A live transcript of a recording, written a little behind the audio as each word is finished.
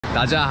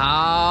大家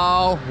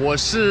好，我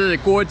是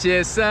郭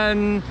杰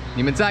森，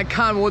你们在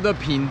看我的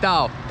频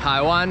道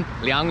台湾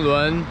两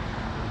轮。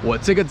我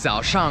这个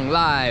早上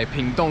来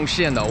屏东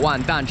县的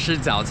万丹吃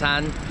早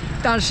餐，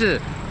但是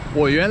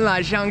我原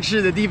来想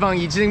吃的地方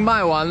已经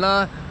卖完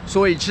了，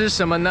所以吃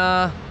什么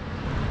呢？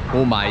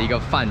我买一个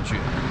饭卷。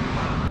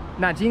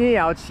那今天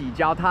要骑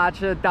脚踏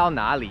车到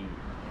哪里？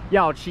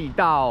要骑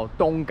到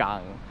东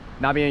港，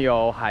那边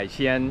有海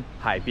鲜、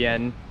海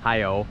边，还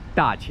有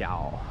大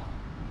桥。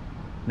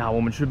那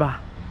我们去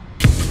吧。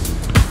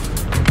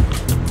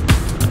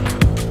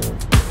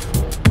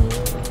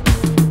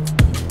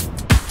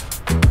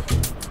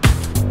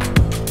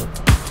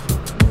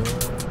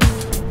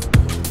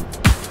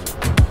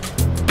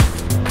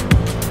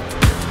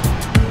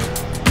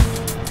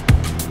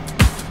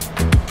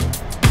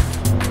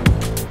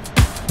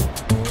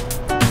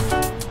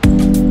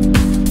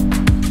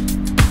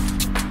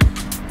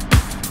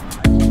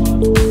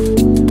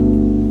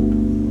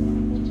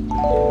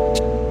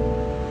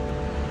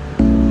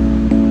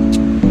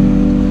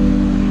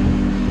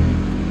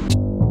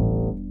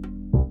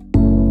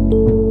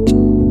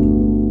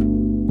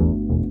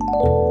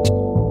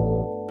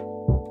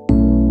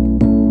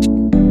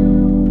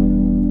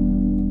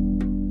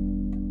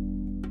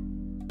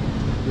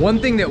One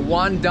thing that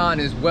Wandan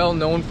is well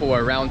known for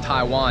around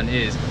Taiwan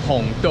is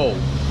Hong Dou,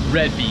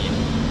 red bean.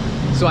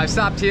 So I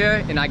stopped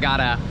here and I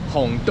got a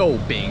Hong Dou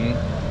饼。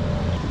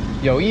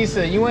有意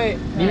思，因为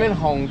你们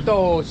红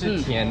豆是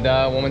甜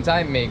的，我们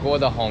在美国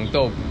的红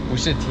豆不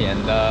是甜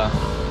的。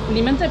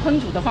你们在烹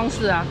煮的方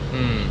式啊，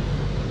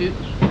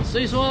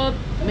所以说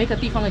每个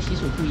地方的习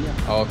俗不一样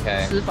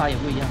 ，OK， 吃法也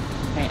不一样。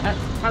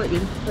它的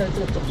这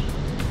个种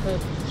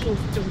树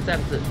就是这样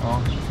子哦，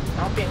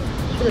然后变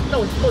这个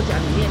豆荚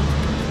里面。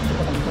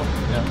红豆，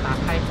打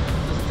开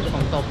就是这个红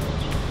豆，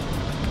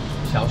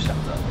小小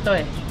的。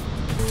对。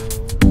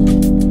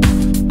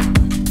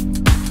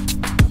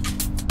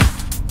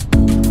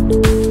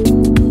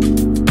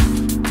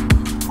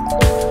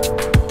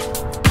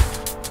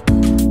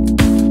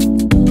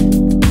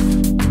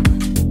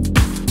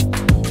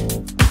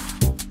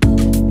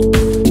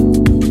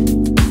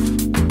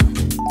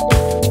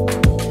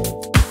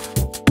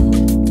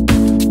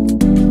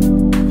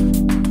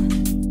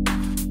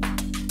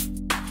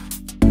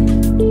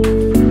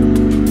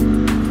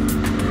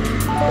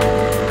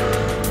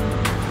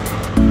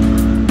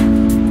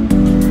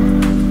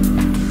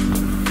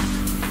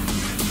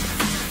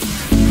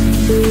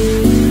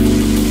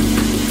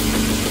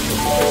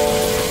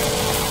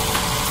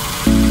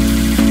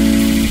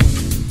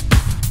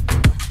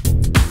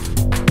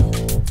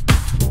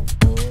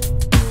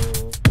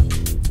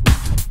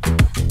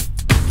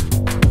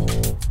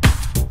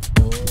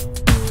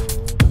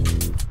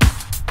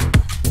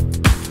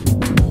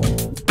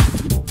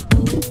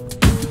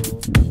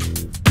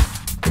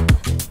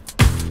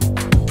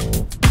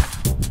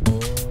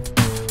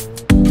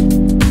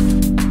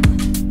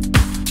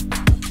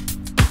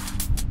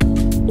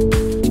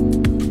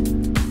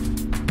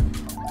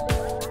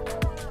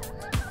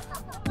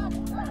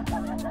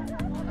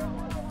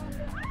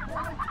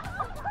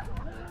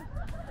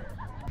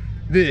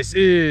This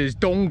is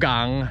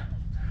Donggang.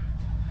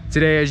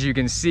 Today, as you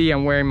can see,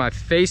 I'm wearing my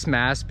face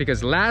mask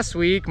because last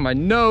week my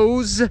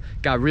nose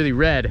got really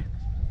red.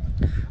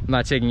 I'm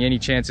not taking any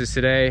chances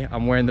today.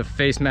 I'm wearing the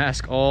face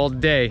mask all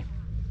day.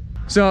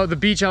 So the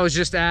beach I was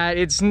just at,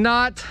 it's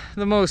not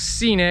the most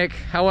scenic.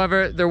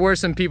 However, there were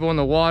some people in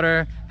the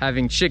water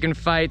having chicken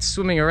fights,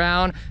 swimming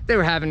around. They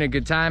were having a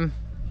good time.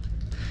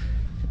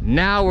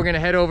 Now we're gonna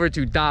head over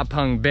to Da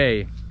Peng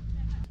Bay.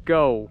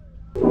 Go.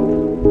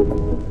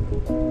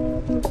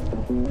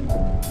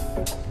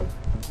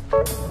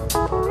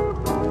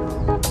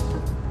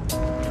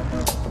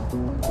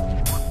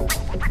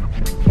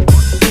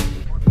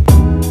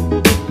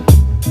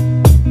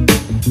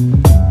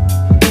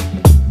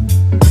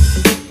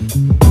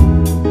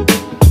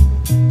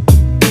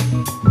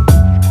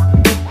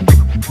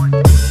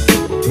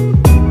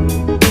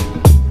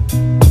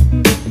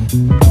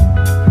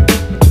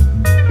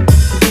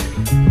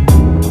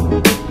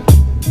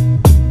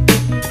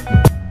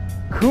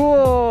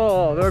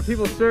 Cool! There are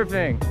people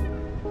surfing.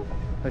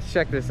 Let's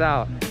check this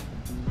out.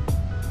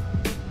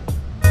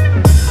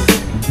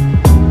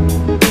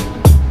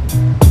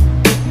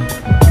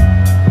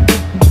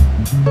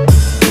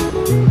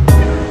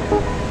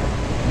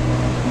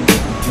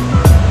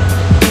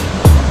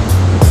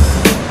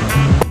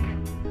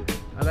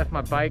 I left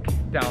my bike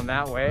down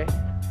that way.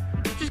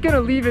 Just gonna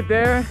leave it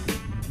there.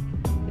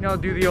 You know,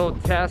 do the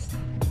old test.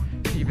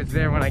 See if it's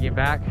there when I get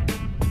back.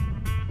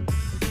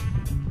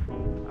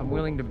 I'm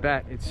willing to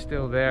bet it's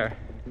still there.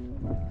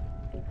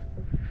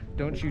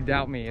 Don't you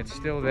doubt me, it's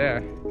still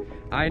there.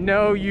 I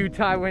know you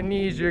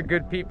Taiwanese, you're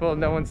good people.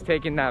 No one's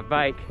taking that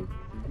bike.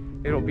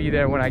 It'll be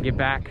there when I get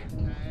back.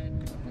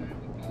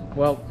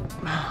 Well,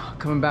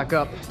 coming back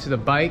up to the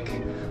bike.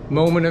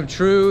 Moment of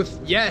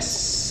truth.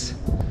 Yes!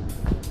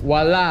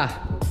 Voila!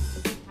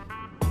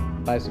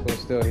 Bicycle's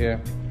still here.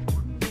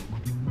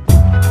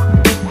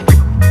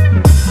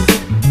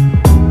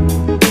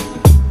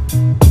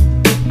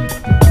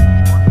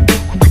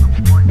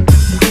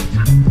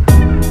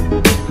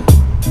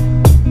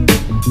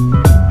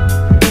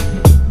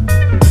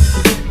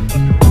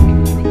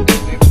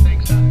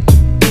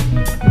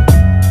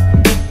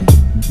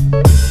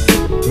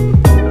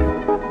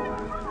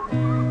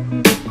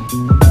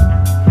 Stopped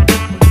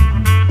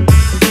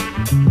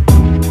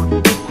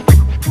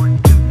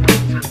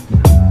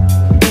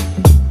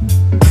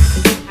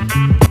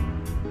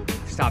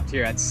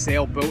here at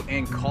Sailboat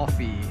and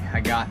Coffee. I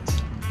got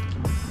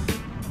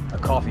a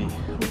coffee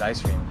with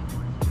ice cream.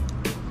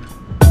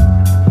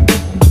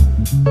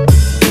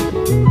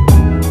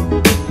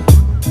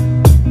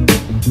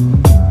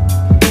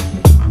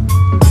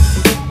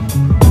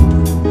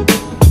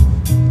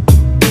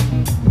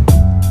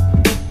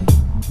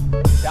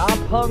 Da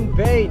Peng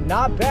Bay,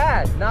 not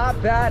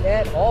bad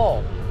at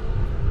all.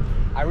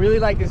 I really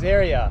like this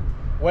area.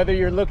 Whether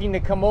you're looking to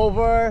come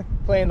over,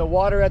 play in the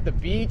water at the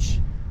beach,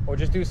 or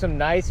just do some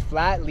nice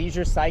flat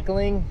leisure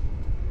cycling,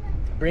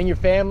 bring your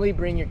family,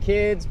 bring your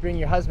kids, bring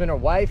your husband or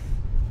wife,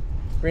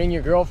 bring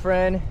your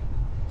girlfriend,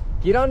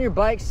 get on your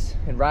bikes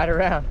and ride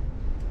around.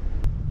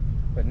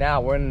 But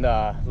now we're in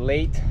the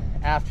late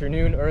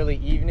afternoon, early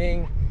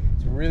evening.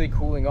 It's really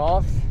cooling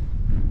off.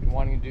 Been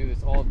wanting to do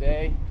this all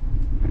day.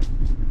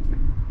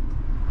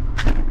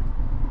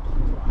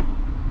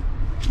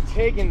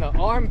 Taking the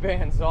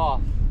armbands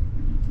off,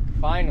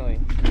 finally.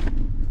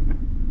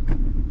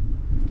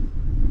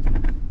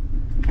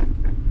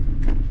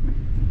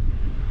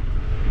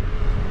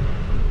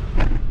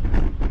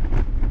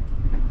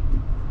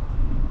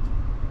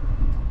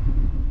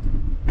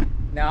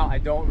 Now, I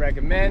don't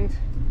recommend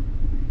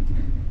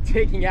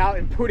taking out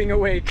and putting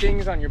away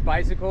things on your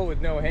bicycle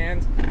with no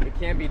hands. It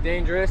can be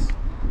dangerous,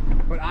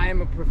 but I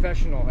am a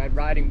professional at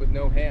riding with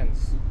no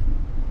hands.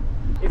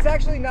 It's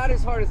actually not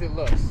as hard as it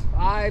looks.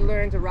 I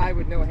learned to ride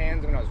with no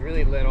hands when I was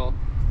really little.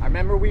 I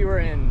remember we were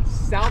in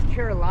South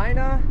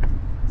Carolina,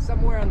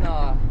 somewhere on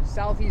the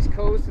southeast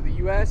coast of the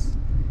US.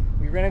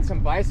 We rented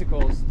some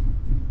bicycles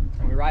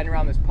and we were riding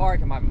around this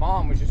park, and my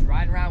mom was just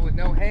riding around with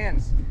no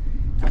hands.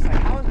 I was like,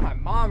 how is my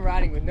mom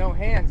riding with no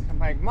hands? I'm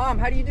like, Mom,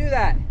 how do you do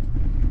that?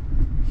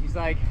 She's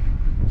like,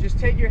 just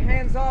take your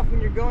hands off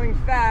when you're going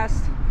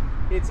fast.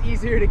 It's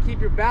easier to keep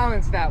your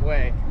balance that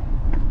way.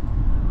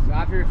 So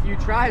after a few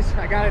tries,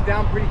 I got it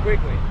down pretty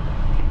quickly.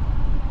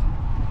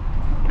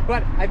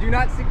 But I do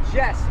not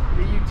suggest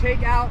that you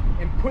take out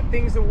and put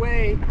things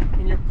away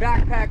in your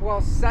backpack while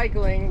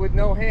cycling with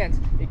no hands.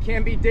 It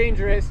can be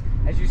dangerous,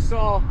 as you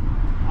saw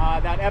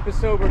that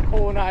episode where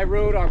Cole and I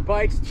rode our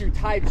bikes to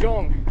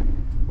Taiwan.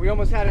 We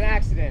almost had an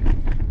accident.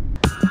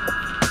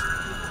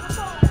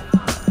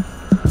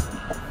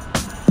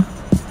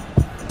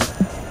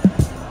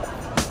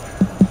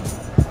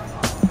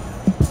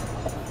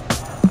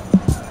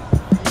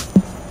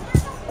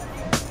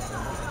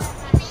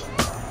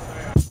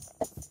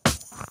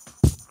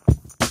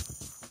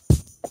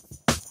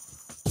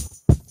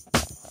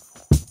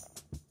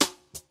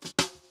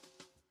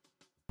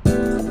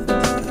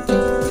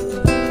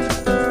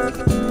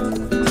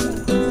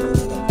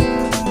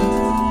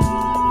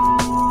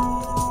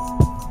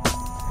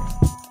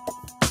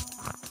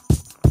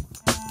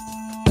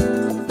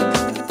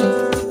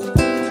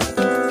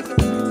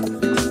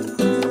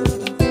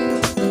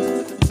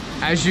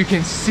 As you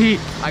can see,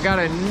 I got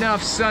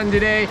enough sun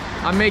today.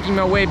 I'm making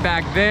my way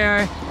back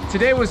there.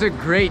 Today was a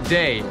great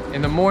day.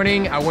 In the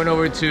morning, I went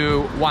over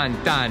to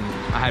Wandan.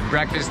 I had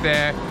breakfast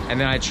there, and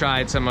then I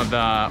tried some of the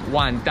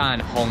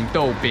Wandan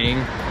Hongdou Bing.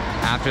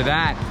 After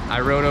that, I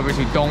rode over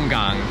to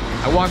Donggang.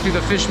 I walked through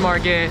the fish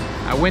market,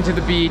 I went to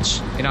the beach,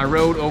 and I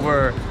rode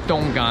over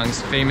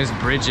Donggang's famous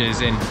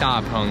bridges in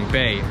Da Peng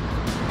Bay.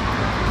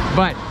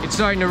 But it's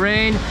starting to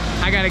rain,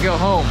 I gotta go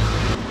home.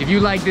 If you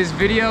like this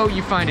video,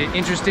 you find it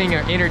interesting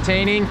or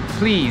entertaining,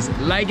 please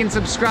like and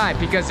subscribe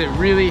because it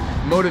really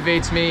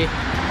motivates me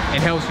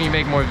and helps me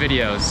make more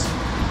videos.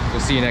 We'll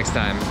see you next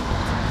time.